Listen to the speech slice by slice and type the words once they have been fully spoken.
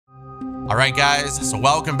Alright guys, so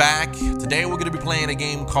welcome back. Today we're going to be playing a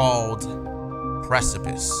game called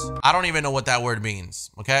Precipice. I don't even know what that word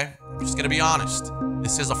means, okay? I'm just going to be honest.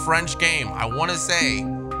 This is a French game. I want to say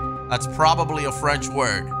that's probably a French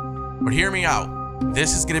word. But hear me out.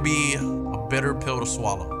 This is going to be a bitter pill to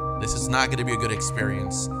swallow. This is not going to be a good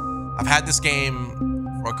experience. I've had this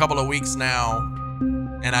game for a couple of weeks now,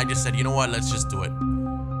 and I just said, you know what? Let's just do it.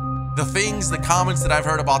 The comments that I've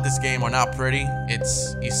heard about this game are not pretty.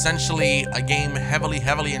 It's essentially a game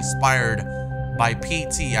heavily inspired by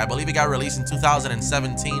PT. I believe it got released in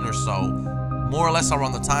 2017 or so, more or less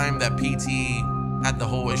around the time that PT had the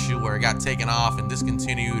whole issue where it got taken off and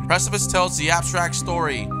discontinued. Precipice tells the abstract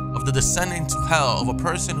story of the descent into hell of a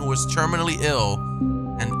person who is terminally ill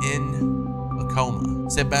and in a coma.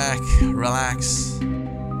 Sit back, relax,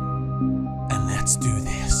 and let's do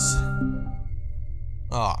this.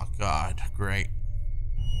 Oh God, great.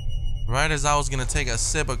 Right as I was gonna take a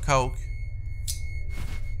sip of Coke.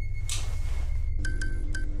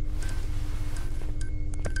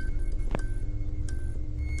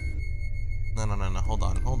 No, hold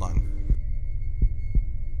on.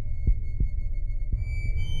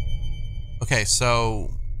 Okay, so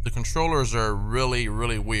the controllers are really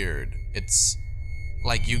weird. It's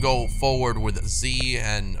like you go forward with Z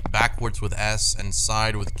and backwards with S and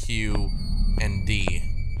side with Q and D.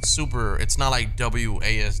 It's not like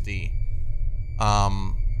WASD.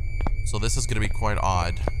 So this is gonna be quite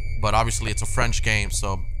odd, but obviously it's a French game,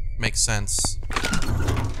 so makes sense.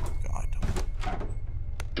 God.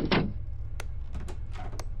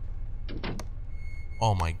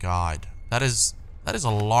 Oh my God, that is a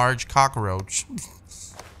large cockroach.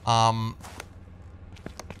 Oh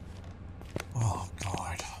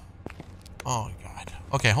God. Oh God.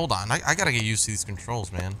 Okay, hold on. I gotta get used to these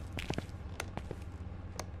controls, man.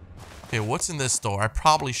 Okay, what's in this door? I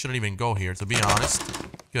probably shouldn't even go here, to be honest.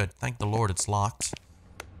 Good. Thank the Lord it's locked.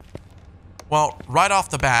 Well, right off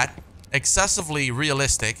the bat, excessively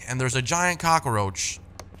realistic, and there's a giant cockroach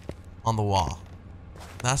on the wall.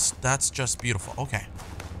 That's just beautiful. Okay.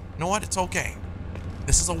 You know what? It's okay.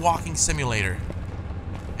 This is a walking simulator,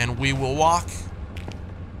 and we will walk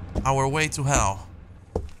our way to hell.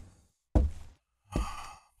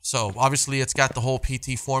 So, obviously, it's got the whole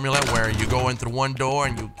PT formula where you go in through one door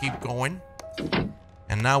and you keep going.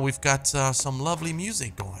 And now we've got some lovely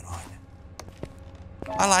music going on.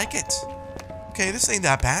 I like it. Okay, this ain't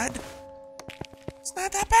that bad. It's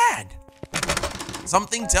not that bad.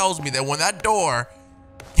 Something tells me that when that door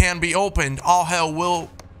can be opened, all hell will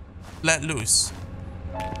let loose.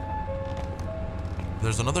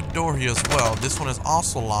 There's another door here as well. This one is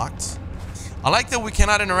also locked. I like that we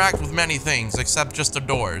cannot interact with many things except just the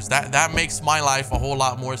doors. That makes my life a whole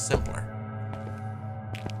lot more simpler.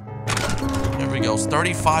 Here we go.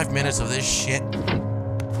 35 minutes of this shit.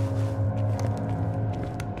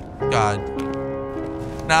 God.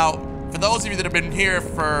 Now, for those of you that have been here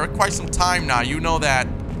for quite some time now, you know that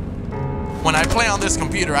when I play on this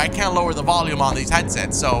computer, I can't lower the volume on these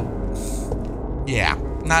headsets. So, yeah,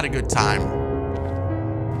 not a good time.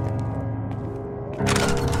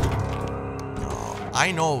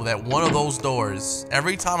 I know that one of those doors,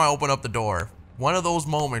 every time I open up the door, one of those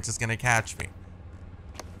moments is gonna catch me.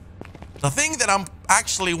 The thing that I'm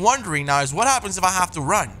actually wondering now is what happens if I have to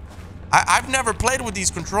run? I've never played with these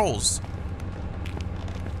controls.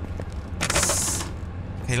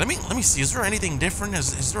 Okay, let me see. Is there anything different?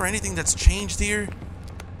 Is there anything that's changed here?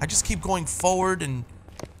 I just keep going forward, and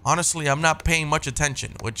honestly, I'm not paying much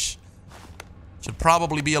attention, which should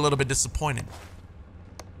probably be a little bit disappointing.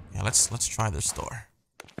 Yeah, let's try this door.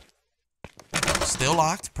 Still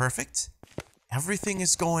locked. Perfect. Everything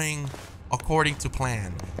is going according to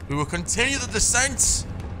plan. We will continue the descent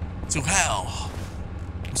to hell.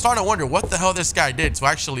 I'm starting to wonder what the hell this guy did to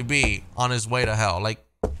actually be on his way to hell. Like,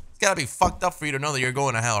 it's gotta be fucked up for you to know that you're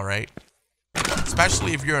going to hell, right?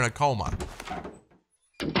 Especially if you're in a coma.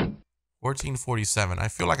 1447. I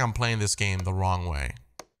feel like I'm playing this game the wrong way.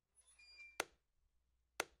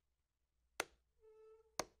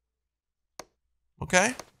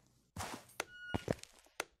 Okay.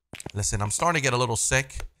 Listen, I'm starting to get a little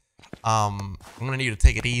sick. I'm gonna need to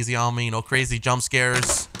take it easy on me. No crazy jump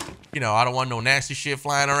scares. You know, I don't want no nasty shit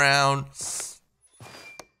flying around.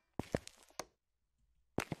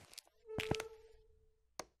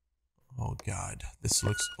 Oh God, this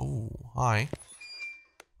looks. Oh, hi.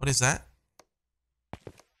 What is that?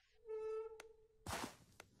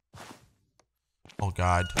 Oh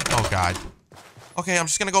God. Oh God. Okay, I'm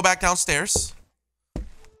just gonna go back downstairs.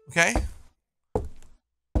 Okay.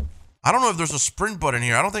 I don't know if there's a sprint button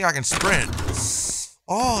here. I don't think I can sprint.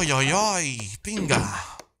 Oh, yo,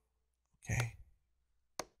 pinga. Okay.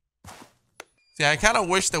 See, I kind of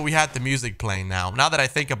wish that we had the music playing now. Now that I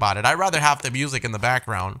think about it, I'd rather have the music in the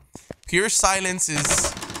background. Pure silence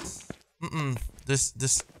is... This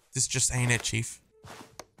just ain't it, Chief.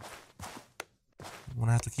 We're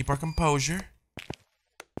gonna have to keep our composure.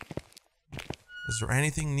 Is there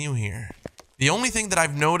anything new here? The only thing that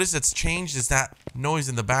I've noticed that's changed is that noise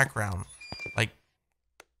in the background. Like,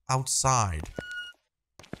 outside.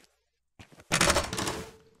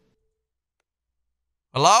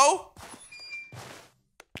 Hello?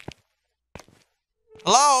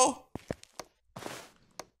 Hello?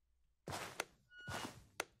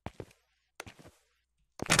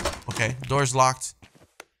 Okay, door's locked.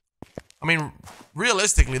 I mean,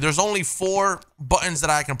 realistically, there's only 4 buttons that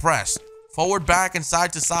I can press. Forward, back, and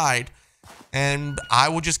side to side. And I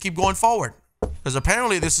will just keep going forward. Because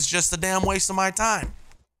apparently this is just a damn waste of my time.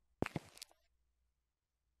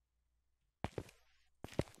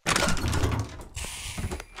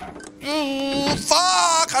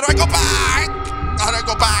 Fuck! How do I go back? How do I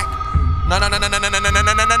go back? No.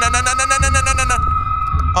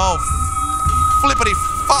 Oh, flippity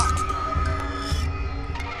fuck.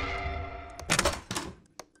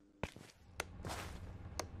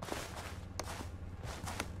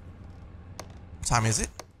 What time is it?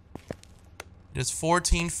 It is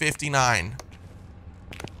 14:59.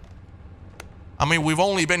 I mean, we've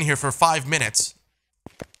only been here for 5 minutes.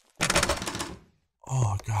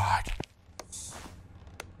 Oh, God.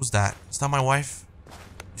 Who's that? Is that my wife?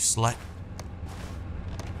 You slut.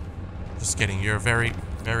 Just kidding. You're a very,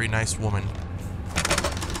 very nice woman.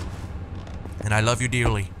 And I love you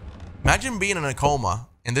dearly. Imagine being in a coma,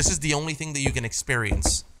 and this is the only thing that you can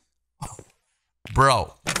experience.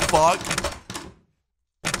 Bro. Fuck.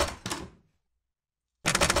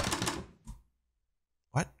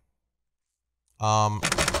 What?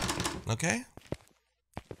 Okay.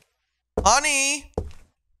 Honey!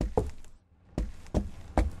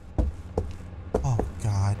 Oh,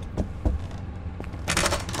 God.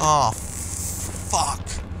 Oh, fuck.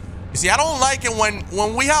 You see, I don't like it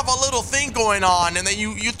when we have a little thing going on and then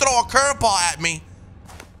you throw a curveball at me.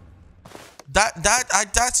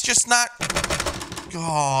 That's just not...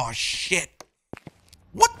 Oh, shit.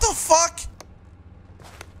 What the fuck?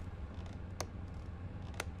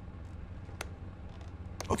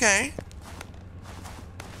 Okay.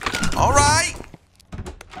 All right.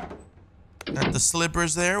 Got the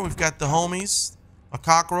slippers there. We've got the homies. Our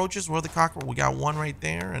cockroaches. Where are the cockroaches? We got one right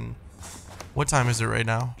there. And what time is it right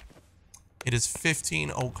now? It is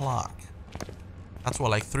 15 o'clock. That's what,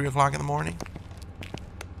 like 3 o'clock in the morning?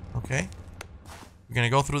 Okay. We're gonna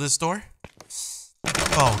go through this door.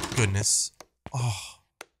 Oh, goodness. Oh.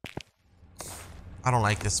 I don't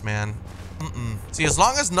like this, man. See, as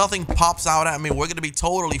long as nothing pops out at me, we're gonna be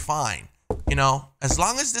totally fine. You know, as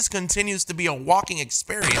long as this continues to be a walking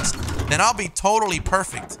experience, then I'll be totally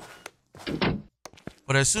perfect.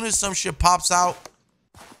 But as soon as some shit pops out,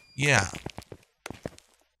 yeah.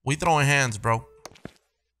 We throwing hands, bro.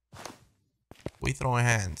 We throwing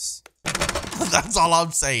hands. That's all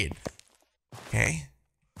I'm saying. Okay.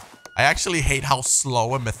 I actually hate how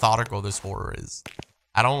slow and methodical this horror is.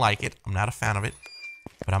 I don't like it. I'm not a fan of it.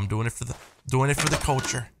 But I'm doing it for the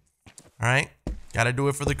culture. All right? Gotta do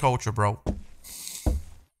it for the culture, bro.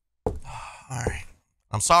 All right.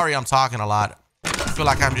 I'm sorry I'm talking a lot. I feel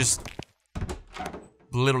like I'm just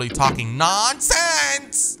literally talking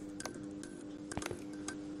nonsense.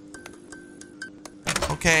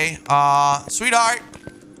 Okay, sweetheart.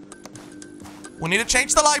 We need to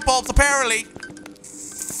change the light bulbs, apparently.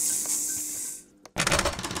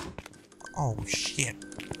 Oh, shit.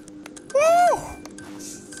 Woo!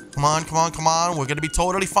 Come on, come on, come on. We're gonna be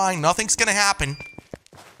totally fine. Nothing's gonna happen.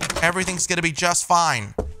 Everything's gonna be just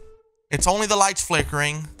fine. It's only the lights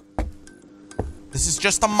flickering. This is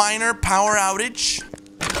just a minor power outage.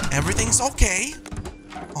 Everything's okay.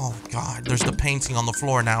 Oh, God. There's the painting on the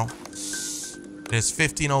floor now. It is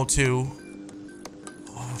 15:02.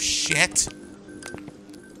 Oh, shit.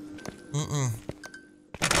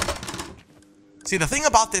 See, the thing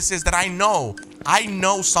about this is that I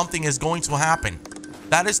know something is going to happen.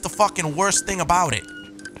 That is the fucking worst thing about it.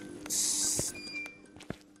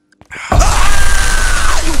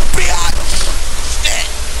 Ah, you bitch! Shit!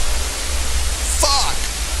 Fuck!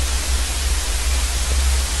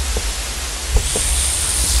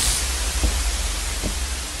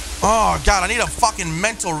 Oh, God, I need a fucking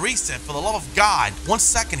mental reset, for the love of God. 1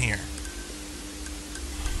 second here.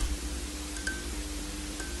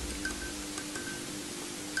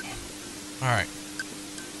 All right.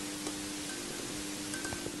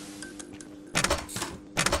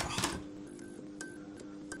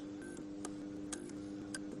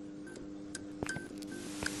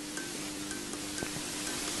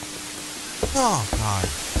 Oh, God.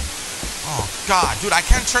 Oh, God. Dude, I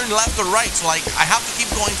can't turn left or right, so, like, I have to keep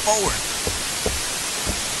going forward.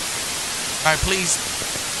 All right, please.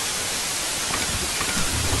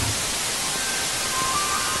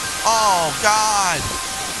 Oh, God.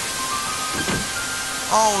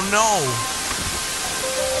 Oh, no.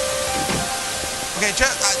 Okay,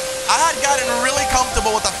 I had gotten really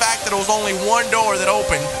comfortable with the fact that it was only one door that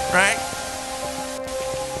opened, right?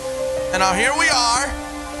 And now here we are.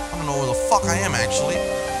 I don't know where the fuck I am, actually.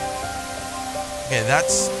 Okay,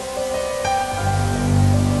 that's...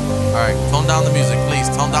 All right, tone down the music, please.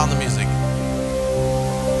 Tone down the music.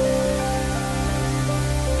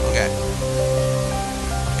 Okay.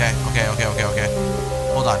 Okay.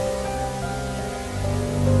 Hold on.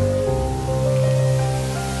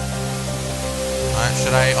 Alright,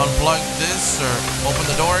 should I unplug this or open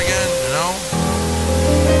the door again? You know?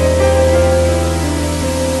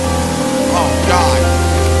 Oh, God.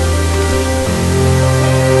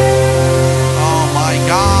 Oh, my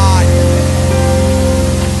God.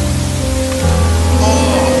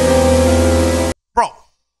 Oh. Bro.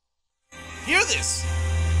 Hear this.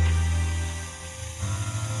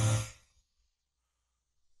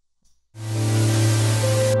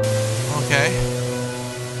 Okay.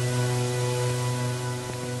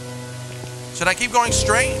 Should I keep going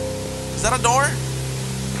straight? Is that a door?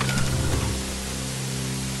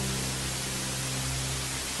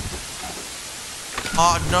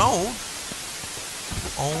 No.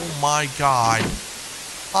 Oh my God.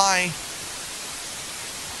 Hi.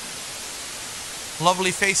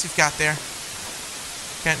 Lovely face you've got there.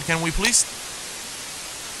 Can we please?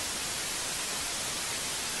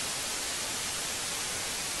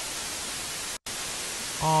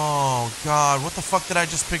 Oh God, what the fuck did I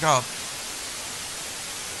just pick up?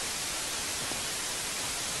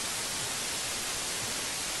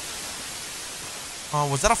 Oh,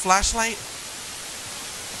 was that a flashlight?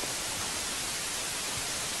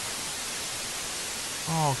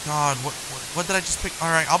 Oh God, what did I just pick? All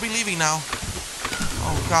right, I'll be leaving now.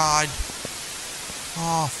 Oh God.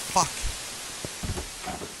 Oh fuck.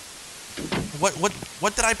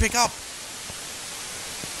 What did I pick up?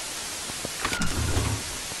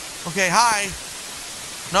 Okay, hi.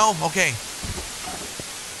 No, okay.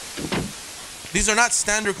 These are not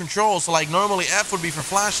standard controls, so like normally F would be for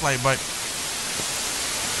flashlight, but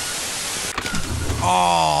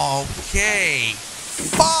okay.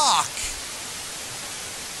 Fuck.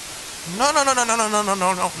 No, not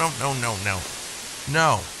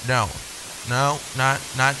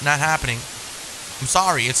happening. I'm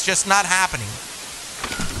sorry, it's just not happening.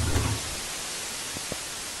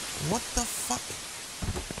 What the fuck?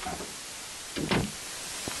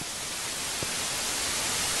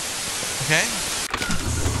 Okay.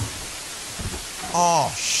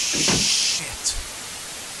 Oh shit.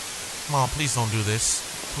 Come on, please don't do this.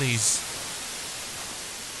 Please.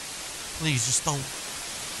 Please, just don't.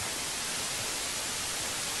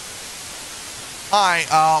 Hi,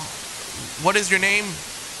 what is your name?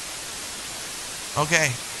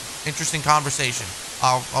 Okay, interesting conversation.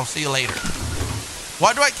 I'll see you later.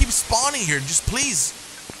 Why do I keep spawning here? Just please.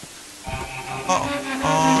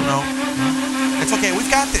 Oh no. It's okay,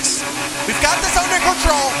 we've got this. We've got this under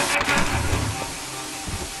control.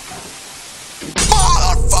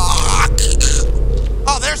 Motherfuck!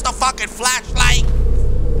 Oh, there's the fucking flashlight.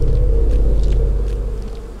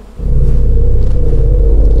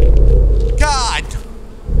 God,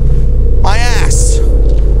 my ass.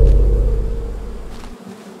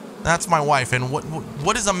 That's my wife. And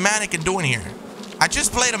what is a mannequin doing here? I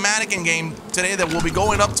just played a mannequin game today that will be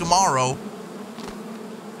going up tomorrow.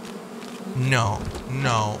 No.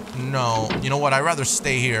 You know what? I'd rather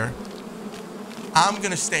stay here. I'm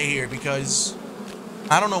gonna stay here because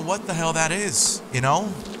I don't know what the hell that is, you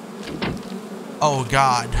know? Oh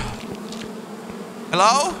God.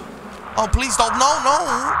 Hello? Oh, please don't. No.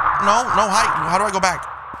 Hi. How do I go back?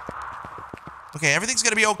 Okay, everything's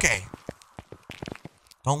gonna be okay.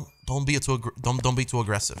 Don't be too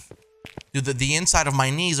aggressive. Dude, the inside of my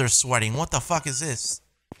knees are sweating. What the fuck is this?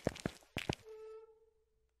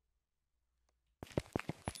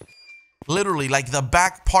 Literally, like the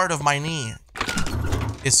back part of my knee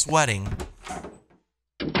is sweating.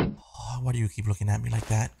 Oh, why do you keep looking at me like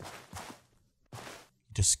that?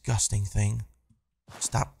 Disgusting thing.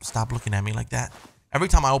 Stop looking at me like that. Every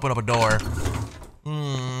time I open up a door.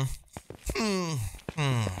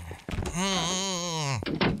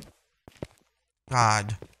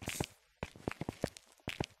 God.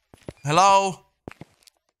 Hello?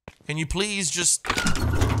 Can you please just...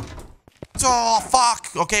 Oh, fuck.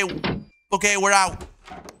 Okay, we're out.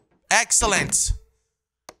 Excellent.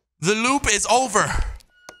 The loop is over.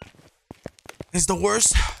 Is the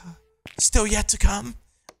worst still yet to come?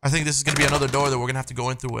 I think this is gonna be another door that we're gonna have to go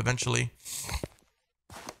in through eventually.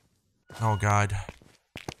 Oh God.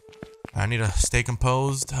 I need to stay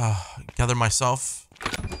composed, gather myself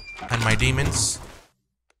and my demons.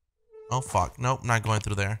 Oh fuck, nope, not going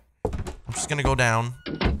through there. I'm just gonna go down.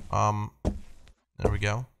 There we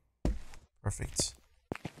go. Perfect.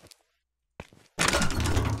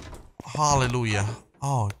 Hallelujah.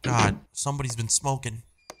 Oh God, somebody's been smoking.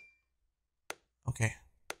 Okay.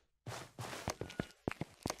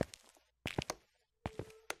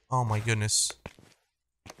 Oh my goodness.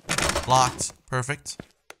 Locked. Perfect.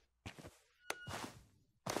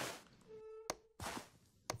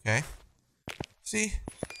 Okay. See?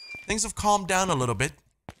 Things have calmed down a little bit.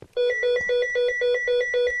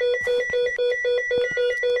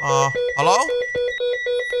 Hello?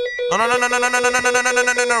 No, no, no, no, no, no, no, no, no, no, no, no,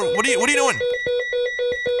 no, no, no. What are you doing?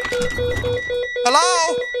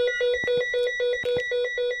 Hello?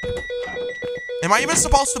 Am I even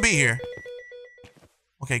supposed to be here?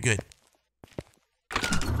 Okay, good.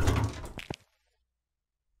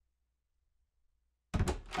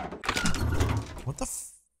 What the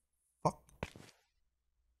fuck?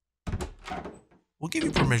 We'll give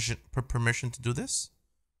you permission to do this.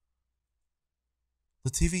 The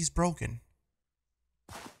TV's broken.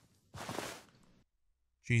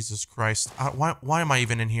 Jesus Christ. Why am I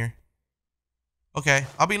even in here? Okay,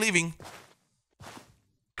 I'll be leaving.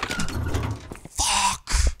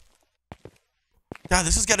 Fuck! God,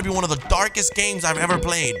 this has got to be one of the darkest games I've ever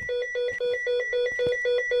played.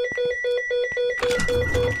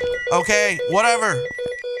 Okay, whatever.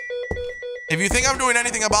 If you think I'm doing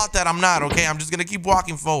anything about that, I'm not, okay? I'm just gonna keep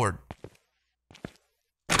walking forward.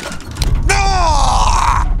 No!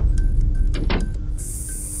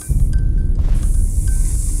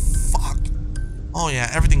 Fuck. Oh yeah,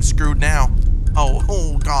 everything's screwed now.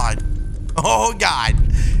 Oh God. Oh God.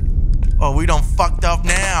 Oh, we done fucked up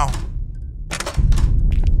now.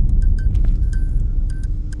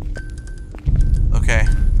 Okay.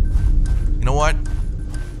 You know what?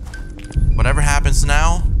 Whatever happens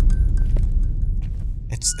now,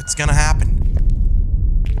 it's gonna happen.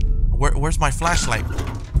 Where's my flashlight?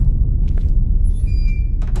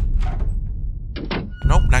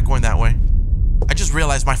 Nope, not going that way. I just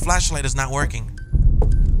realized my flashlight is not working.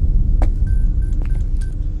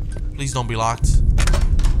 Please don't be locked.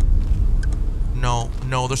 No,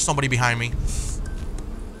 no, there's somebody behind me.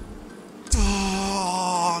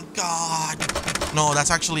 Oh, God. No, that's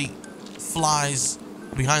actually flies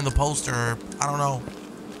behind the poster. I don't know.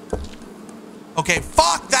 Okay,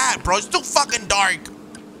 fuck that, bro. It's too fucking dark.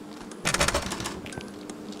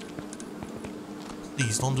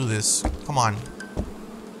 Please, don't do this. Come on.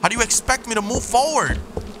 How do you expect me to move forward?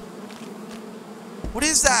 What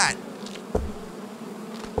is that?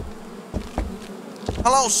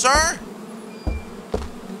 Hello, sir?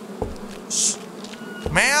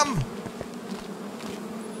 Ma'am?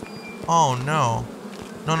 Oh, no.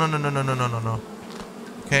 No, no, no, no, no, no, no, no, no.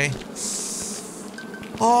 Okay.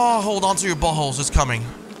 Oh, hold on to your buttholes. It's coming.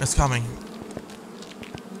 It's coming.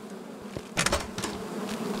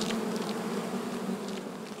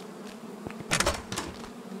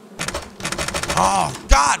 Oh,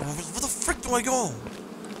 God. Where the frick do I go?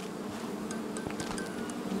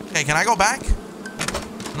 Okay, can I go back?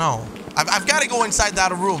 No. I've got to go inside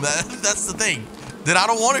that room. That's the thing. That I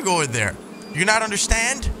don't want to go in there. Do you not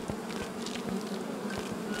understand?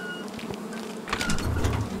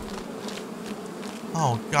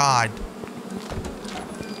 Oh, God.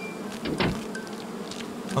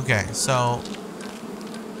 Okay, so...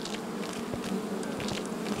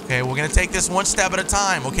 Okay, we're gonna take this one step at a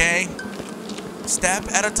time, okay? Step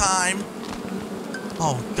at a time.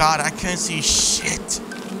 Oh, God, I can't see shit.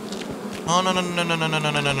 Oh, no, no, no, no, no, no, no,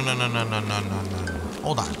 no, no, no, no, no, no, no, no, no, no.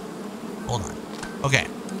 Hold on. Hold on. Okay.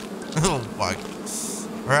 Oh, fuck.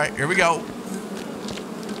 Alright, here we go.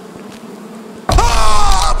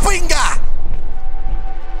 Ah, pinga!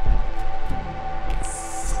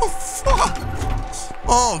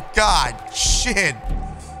 Oh, God. Shit.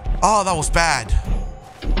 Oh, that was bad.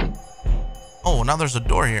 Oh, now there's a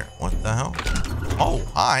door here. What the hell? Oh,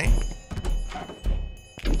 hi.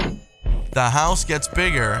 The house gets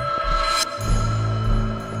bigger.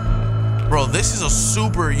 Bro, this is a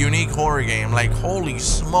super unique horror game. Like, holy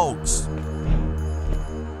smokes.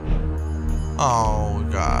 Oh,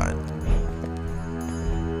 God.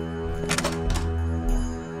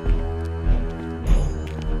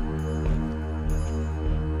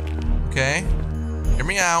 Okay. Hear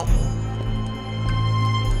me out.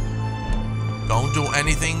 Don't do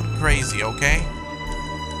anything crazy, okay?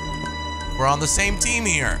 We're on the same team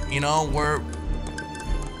here. You know, we're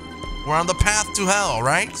We're on the path to hell,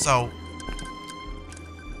 right? So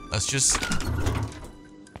let's just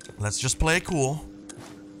play it cool.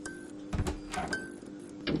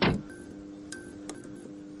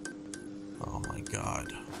 Oh my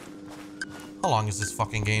god. How long is this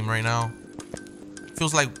fucking game right now?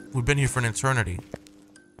 Feels like we've been here for an eternity.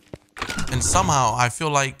 And somehow I feel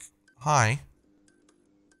like, hi.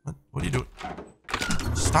 What are you doing?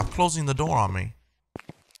 Stop closing the door on me.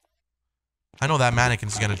 I know that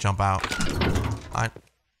mannequin's gonna jump out.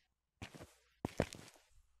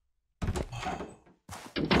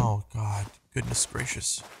 Oh god, goodness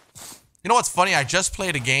gracious. You know what's funny? I just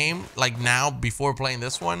played a game like now before playing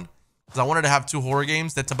this one because I wanted to have 2 horror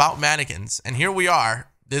games that's about mannequins, and here we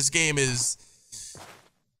are. This game is,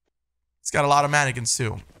 it's got a lot of mannequins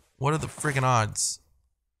too. What are the freaking odds?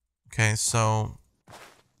 Okay, so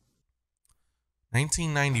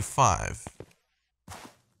 1995.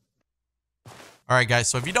 All right, guys.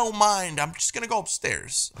 So if you don't mind, I'm just gonna go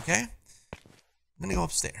upstairs. Okay, I'm gonna go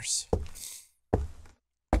upstairs. I'm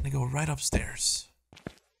gonna go right upstairs.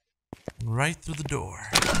 And right through the door.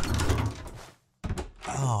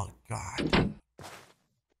 Oh, God.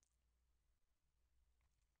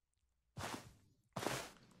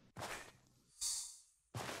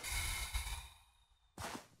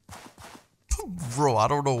 Bro, I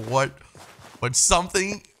don't know what, but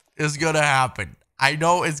something is gonna happen. I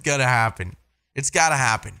know it's gonna happen. It's gotta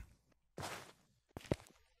happen.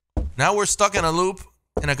 Now we're stuck in a loop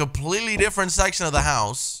in a completely different section of the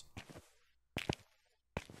house.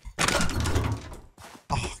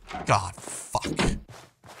 Oh, God, fuck. You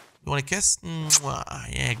want a kiss? Mwah.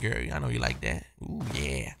 Yeah, girl, I know you like that. Ooh,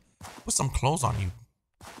 yeah. Put some clothes on, you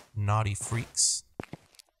naughty freaks.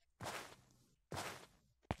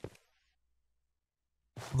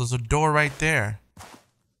 There's a door right there.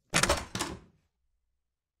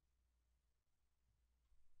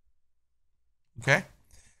 Okay.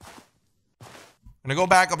 I'm gonna go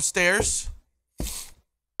back upstairs.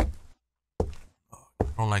 Oh, I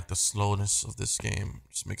don't like the slowness of this game.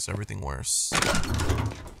 It just makes everything worse.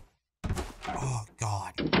 Oh,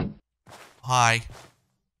 God. Hi.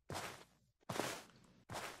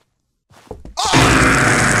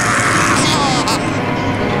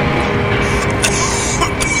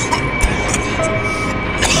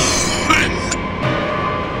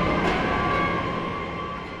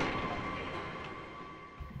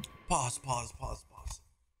 Pause.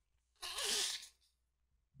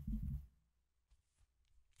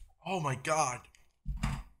 Oh my God.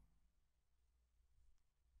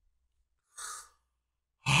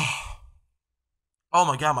 Oh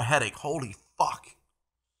my God, my headache. Holy fuck.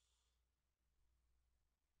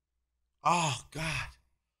 Oh God.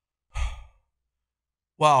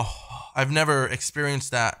 Wow, I've never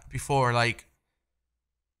experienced that before. Like,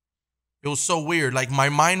 it was so weird. Like, my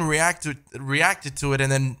mind reacted to it, and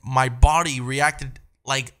then my body reacted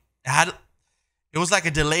like it was like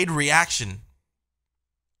a delayed reaction.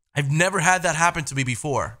 I've never had that happen to me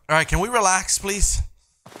before. All right, can we relax, please?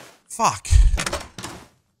 Fuck.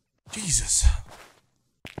 Jesus.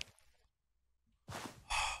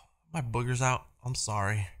 My booger's out. I'm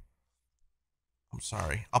sorry.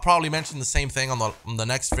 I'll probably mention the same thing on the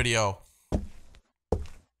next video.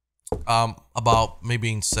 About me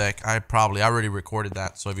being sick. I already recorded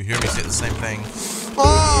that, so if you hear me say the same thing.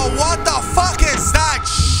 Oh, what the fuck is that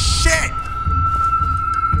shit?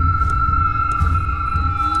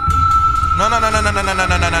 No.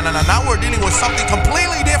 Now we're dealing with something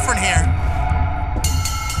completely different here.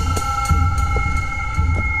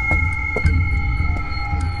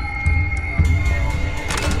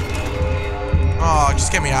 Oh,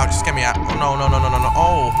 just get me out. Oh, no.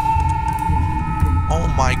 Oh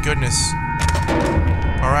my goodness.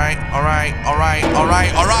 All right.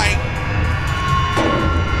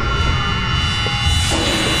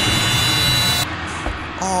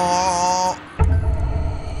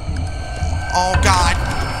 Oh God.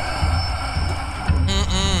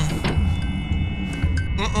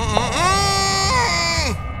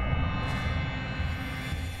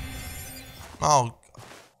 Oh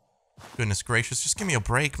goodness gracious, just give me a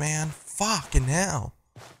break, man. Fucking hell.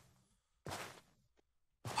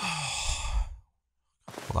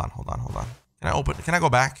 Hold on. Can I go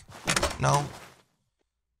back? No.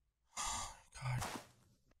 God.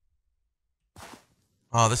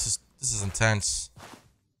 Oh, this is intense.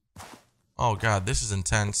 Oh God, this is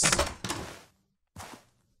intense.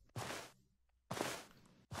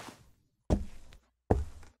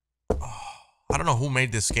 Oh, I don't know who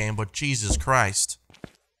made this game, but Jesus Christ.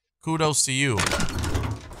 Kudos to you.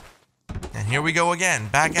 And here we go again.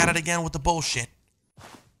 Back at it again with the bullshit.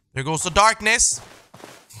 There goes the darkness.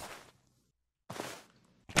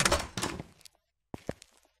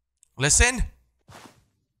 Listen.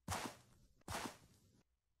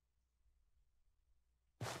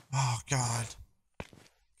 Oh, God.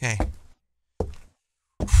 Okay.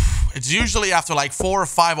 It's usually after like 4 or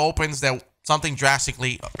 5 opens that something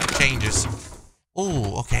drastically changes.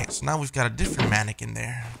 Oh, okay. So now we've got a different mannequin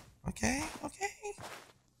there. Okay, okay.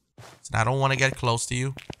 So I don't want to get close to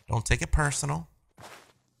you. Don't take it personal.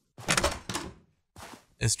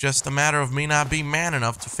 It's just a matter of me not being man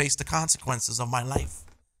enough to face the consequences of my life.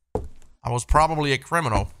 I was probably a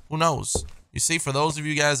criminal. Who knows? You see, for those of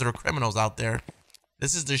you guys that are criminals out there,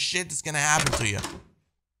 this is the shit that's gonna happen to you.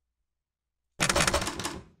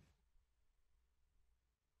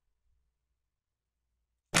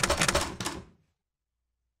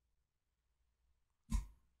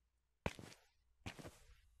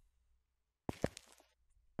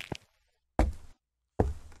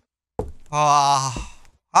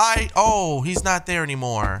 Hi. Oh, he's not there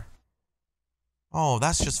anymore. Oh,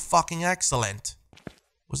 that's just fucking excellent.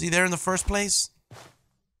 Was he there in the first place?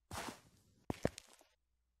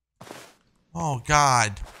 Oh,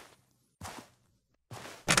 God.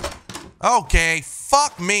 Okay,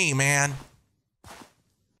 fuck me, man.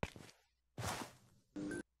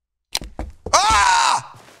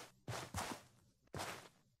 Ah!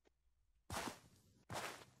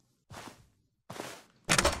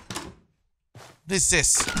 What is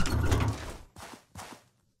this?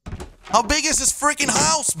 How big is this freaking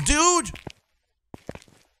house, dude?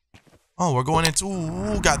 Oh, we're going into...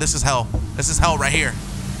 Ooh, God, this is hell. This is hell right here.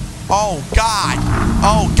 Oh, God.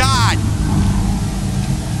 Oh, God.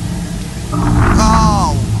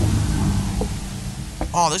 Oh.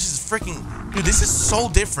 Oh, this is freaking... Dude, this is so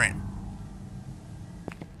different.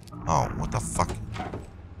 Oh, what the fuck?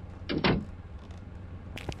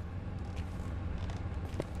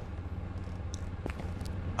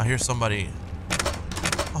 I hear somebody...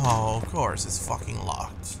 Oh, of course, it's fucking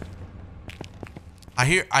locked. I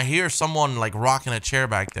hear someone like rocking a chair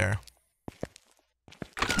back there.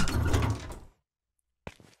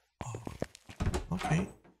 Oh, okay.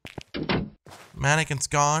 Mannequin's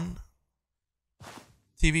gone.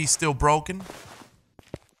 TV's still broken.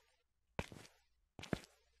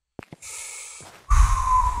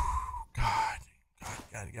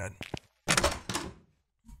 God.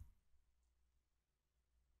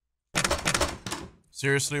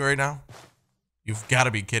 Seriously, right now? You've got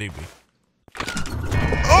to be kidding me.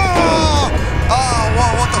 Oh! Oh,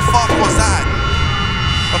 whoa, what the fuck was that?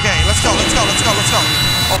 Okay, let's go.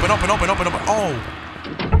 Open. Oh.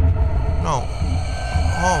 No.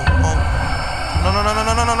 Oh.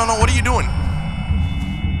 No. What are you doing?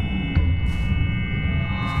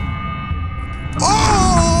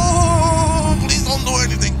 Oh! Please don't do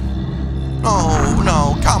anything. Oh,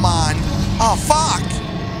 no. Come on. Oh, fuck.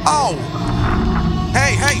 Oh.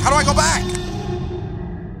 Hey, how do I go back?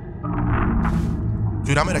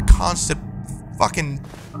 Dude, I'm in a constant fucking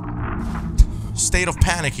state of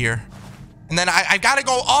panic here. And then I gotta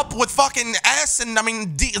go up with fucking S and I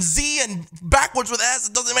mean Z and backwards with S.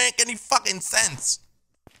 It doesn't make any fucking sense.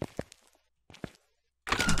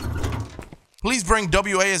 Please bring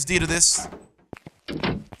WASD to this.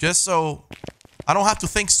 Just so I don't have to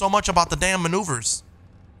think so much about the damn maneuvers.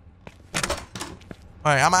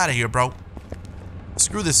 Alright, I'm out of here, bro.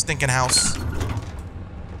 Screw this stinking house.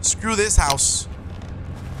 Screw this house.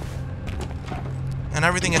 And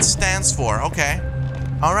everything it stands for. Okay.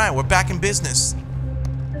 Alright, we're back in business.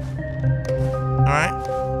 Alright.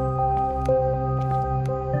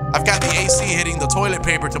 I've got the AC hitting the toilet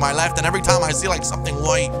paper to my left, and every time I see like something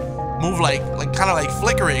white move like kind of like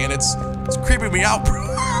flickering, and it's creeping me out, bro.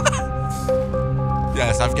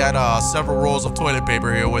 Yes, I've got several rolls of toilet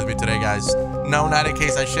paper here with me today, guys. No, not in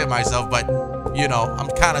case I shit myself, but you know, I'm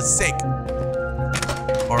kind of sick.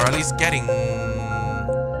 Or at least getting...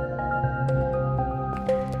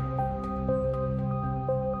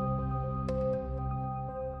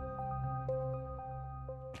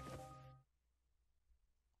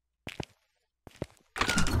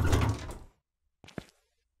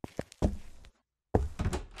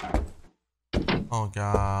 Oh,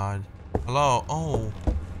 God. Hello? Oh.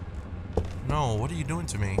 No, what are you doing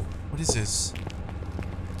to me? What is this?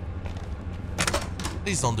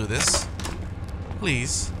 Please don't do this.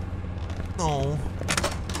 Please. No.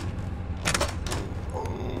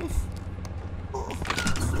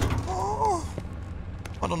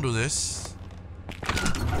 Oh, don't do this.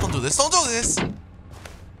 Don't do this. Don't do this.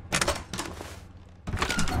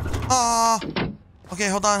 Okay,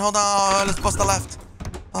 hold on. Let's bust the left.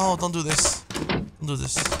 Oh, don't do this. Don't do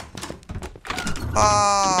this.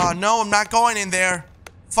 No, I'm not going in there.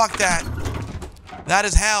 Fuck that. That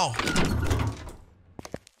is hell.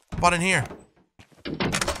 How about in here?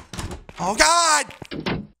 Oh, God.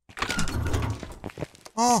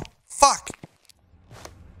 Oh, fuck.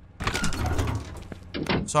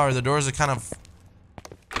 Sorry, the doors are kind of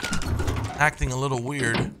acting a little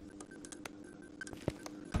weird.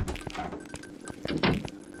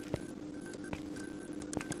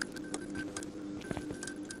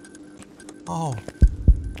 Oh.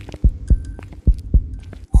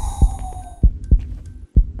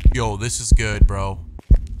 Yo, this is good, bro.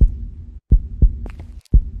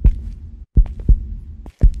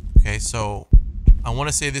 Okay, so I want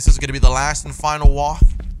to say this is going to be the last and final walk.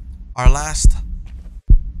 Our last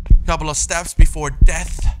couple of steps before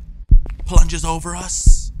death plunges over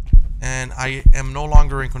us. And I am no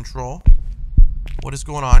longer in control. What is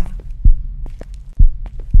going on?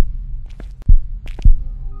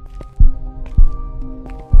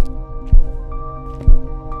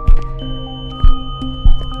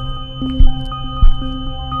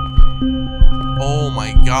 Oh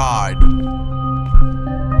my God.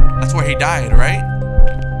 That's where he died, right?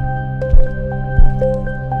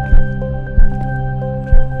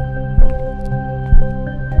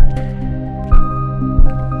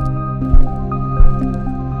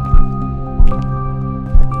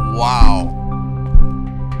 Wow.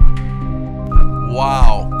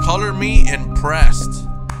 Wow. Color me impressed.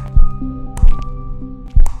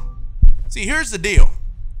 See, here's the deal.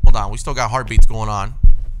 Hold on, we still got heartbeats going on.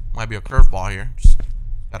 Might be a curveball here. Just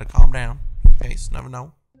gotta calm down. In case, never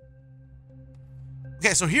know.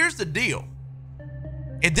 Okay, so here's the deal.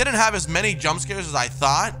 It didn't have as many jump scares as I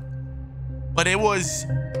thought, but it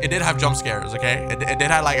did have jump scares, okay? It did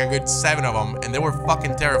have like a good 7 of them, and they were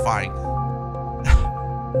fucking terrifying.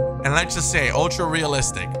 And let's just say ultra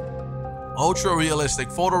realistic,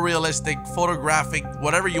 photorealistic, photographic,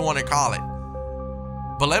 whatever you want to call it.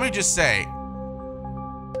 But let me just say,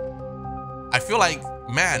 I feel like,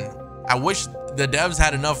 man, I wish the devs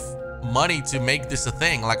had enough money to make this a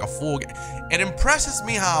thing, like a full game. It impresses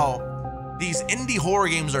me how these indie horror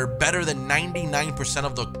games are better than 99%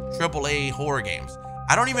 of the AAA horror games.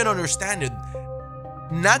 I don't even understand it.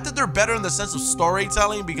 Not that they're better in the sense of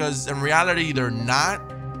storytelling, because in reality they're not,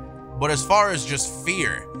 but as far as just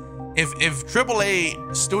fear, if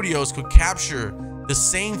AAA studios could capture the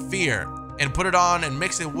same fear and put it on and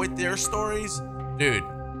mix it with their stories, dude,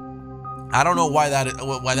 I don't know why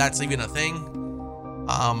that's even a thing.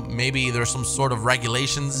 Maybe there's some sort of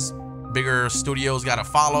regulations bigger studios gotta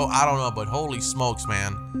follow. I don't know, but holy smokes,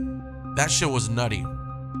 man, that shit was nutty.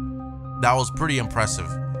 That was pretty impressive.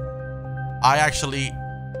 I actually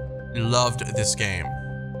loved this game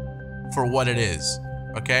for what it is.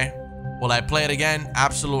 Okay, will I play it again?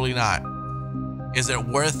 Absolutely not. Is it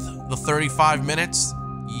worth the 35 minutes?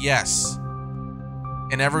 Yes,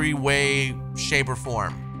 in every way, shape, or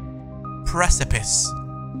form. Precipice.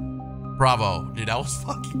 Bravo, dude, that was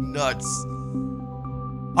fucking nuts.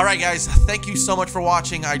 All right, guys, thank you so much for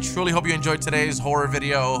watching. I truly hope you enjoyed today's horror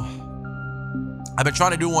video. I've been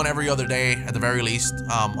trying to do one every other day at the very least,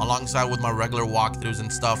 alongside with my regular walkthroughs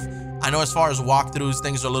and stuff. I know as far as walkthroughs,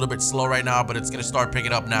 things are a little bit slow right now, but it's gonna start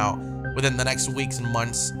picking up now within the next weeks and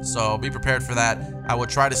months, so be prepared for that. I will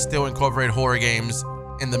try to still incorporate horror games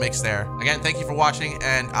in the mix there. Again, thank you for watching,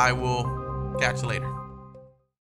 and I will catch you later.